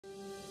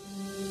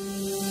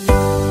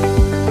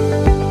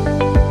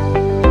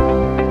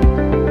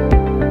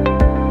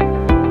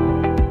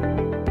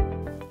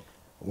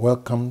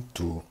Welcome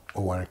to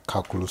Oware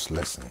Calculus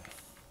lesson.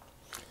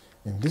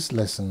 In this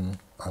lesson,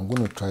 I'm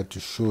going to try to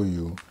show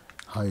you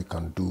how you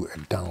can do a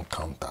down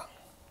counter.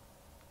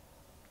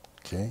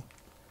 Okay,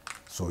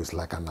 so it's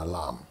like an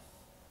alarm.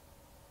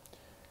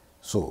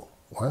 So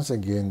once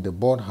again, the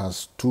board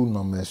has two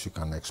numbers you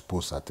can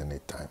expose at any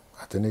time.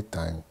 At any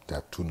time, there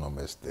are two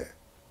numbers there.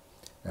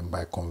 And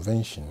by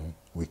convention,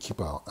 we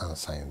keep our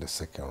answer in the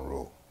second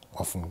row,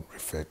 often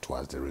referred to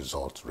as the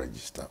result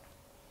register.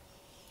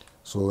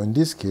 So in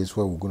this case,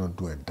 where we're going to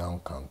do a down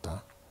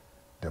counter,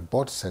 the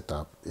board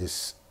setup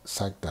is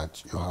such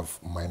that you have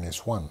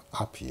 -1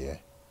 up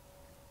here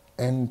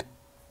and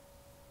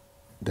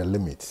the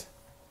limit,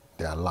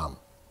 the alarm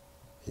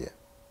here.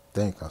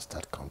 Then you can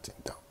start counting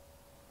down.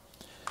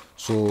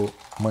 So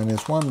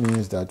 -1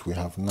 means that we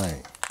have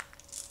 9.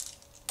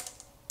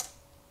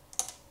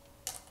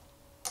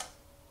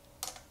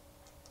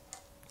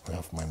 We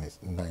have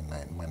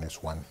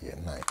 -1 here,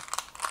 9.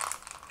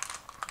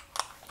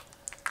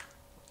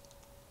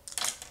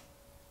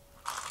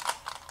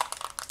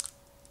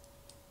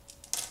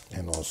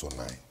 And also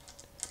 9.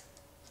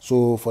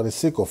 So for the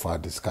sake of our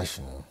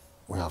discussion,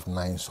 we have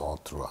 9s all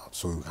throughout.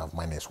 So we have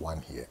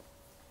 -1 here.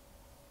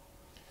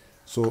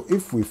 So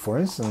if we, for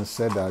instance,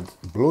 said that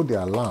below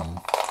the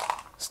alarm,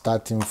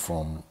 starting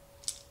from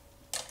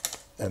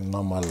a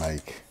number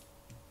like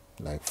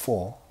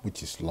 4,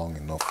 which is long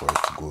enough for us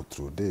to go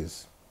through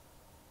this,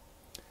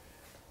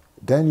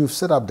 then you've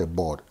set up the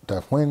board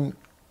that when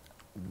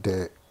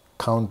the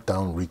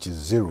countdown reaches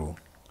 0,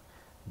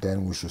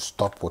 then we should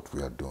stop what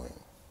we are doing.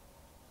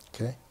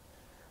 Okay,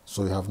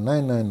 so you have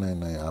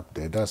 9999 up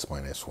there, that's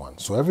 -1.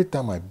 So every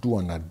time I do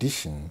an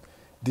addition,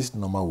 this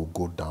number will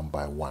go down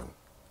by 1.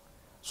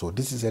 So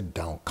this is a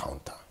down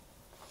counter.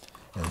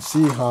 And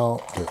see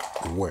how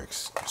it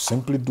works.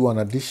 Simply do an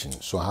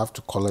addition. So I have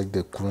to collect the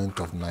equivalent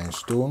of 9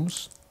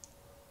 stones.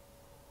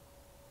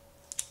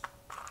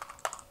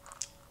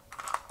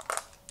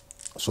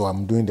 So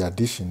I'm doing the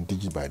addition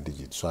digit by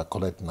digit. So I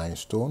collect 9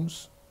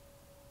 stones.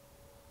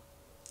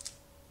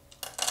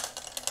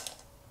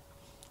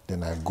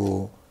 Then I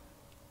go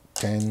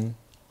 10,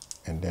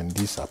 and then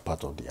these are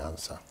part of the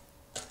answer.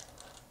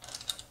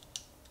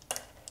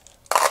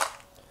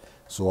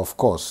 So of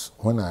course,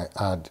 when I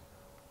add,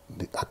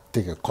 I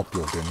take a copy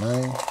of the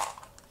 9,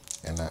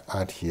 and I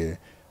add here,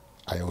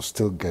 I will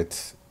still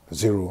get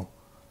 0,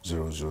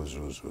 0, 0,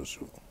 0, 0,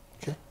 0.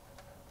 Okay.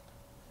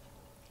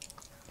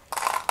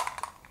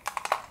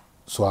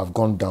 So I've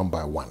gone down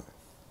by 1.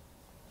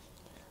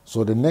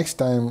 So the next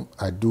time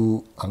I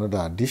do another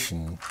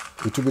addition,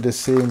 it will be the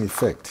same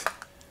effect.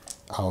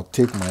 I'll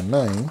take my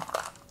 9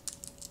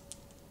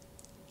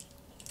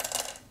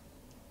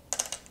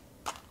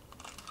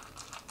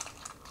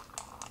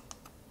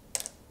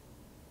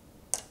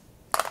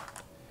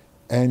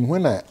 and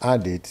when I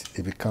add it,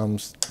 it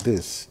becomes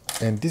this,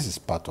 and this is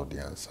part of the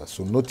answer.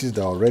 So notice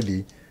that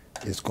already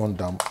it's gone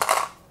down.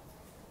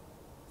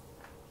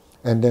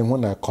 And then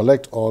when I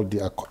collect all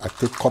the, I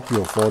take copy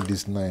of all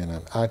these 9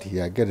 and add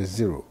here, I get a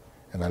 0.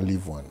 And I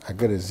leave 1. I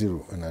get a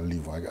 0 and I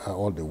leave 1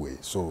 all the way.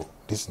 So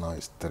this now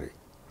is 3.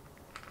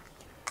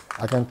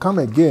 I can come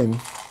again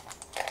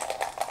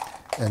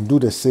and do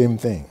the same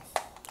thing.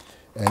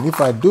 And if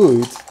I do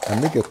it, I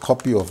make a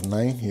copy of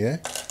 9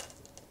 here.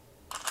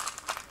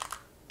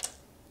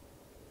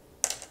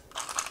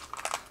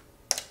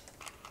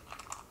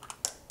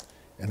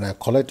 And I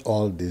collect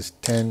all this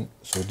 10,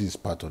 so this is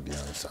part of the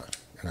answer.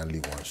 And I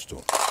leave 1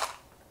 stone.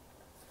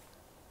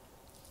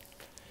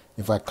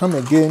 If I come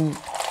again,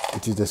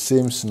 it is the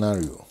same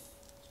scenario,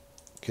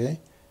 okay?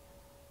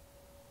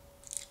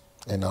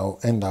 And I'll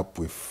end up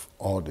with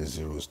all the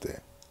zeros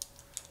there.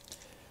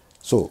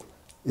 So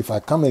if I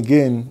come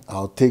again,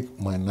 I'll take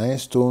my 9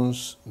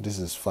 stones. This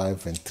is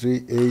 5 and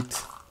 3,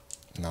 8.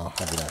 And I'll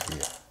have it up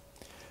here.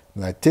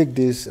 And I take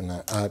this and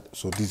I add,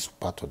 so this is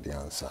part of the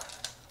answer.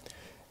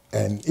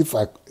 And if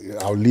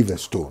I'll leave a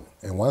stone.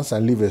 And once I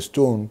leave a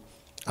stone,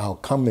 I'll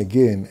come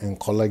again and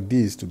collect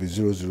these to be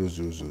 0, 0,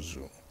 0, 0,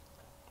 0.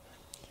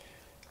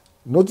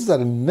 Notice that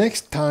the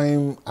next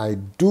time I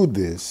do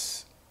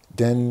this,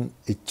 then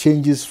it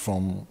changes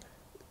from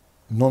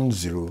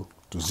non-zero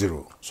to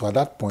 0. So at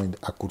that point,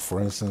 I could, for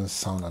instance,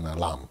 sound an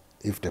alarm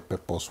if the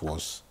purpose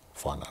was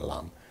for an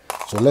alarm.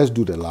 So let's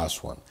do the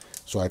last one.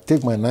 So I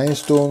take my 9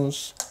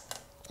 stones,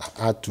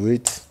 I add to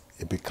it,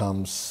 it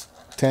becomes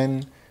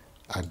 10,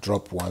 I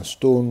drop 1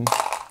 stone,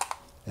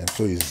 and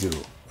so is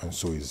 0, and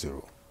so is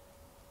 0.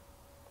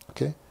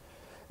 Okay?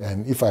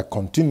 And if I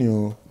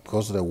continue,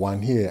 because of the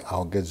 1 here,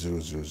 I'll get 0,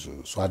 0,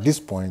 0. So at this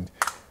point,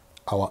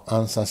 our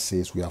answer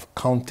says we have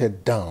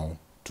counted down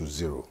to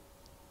 0.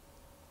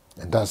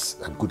 And that's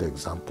a good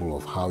example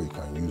of how you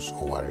can use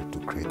Oware to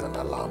create an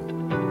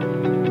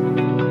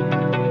alarm.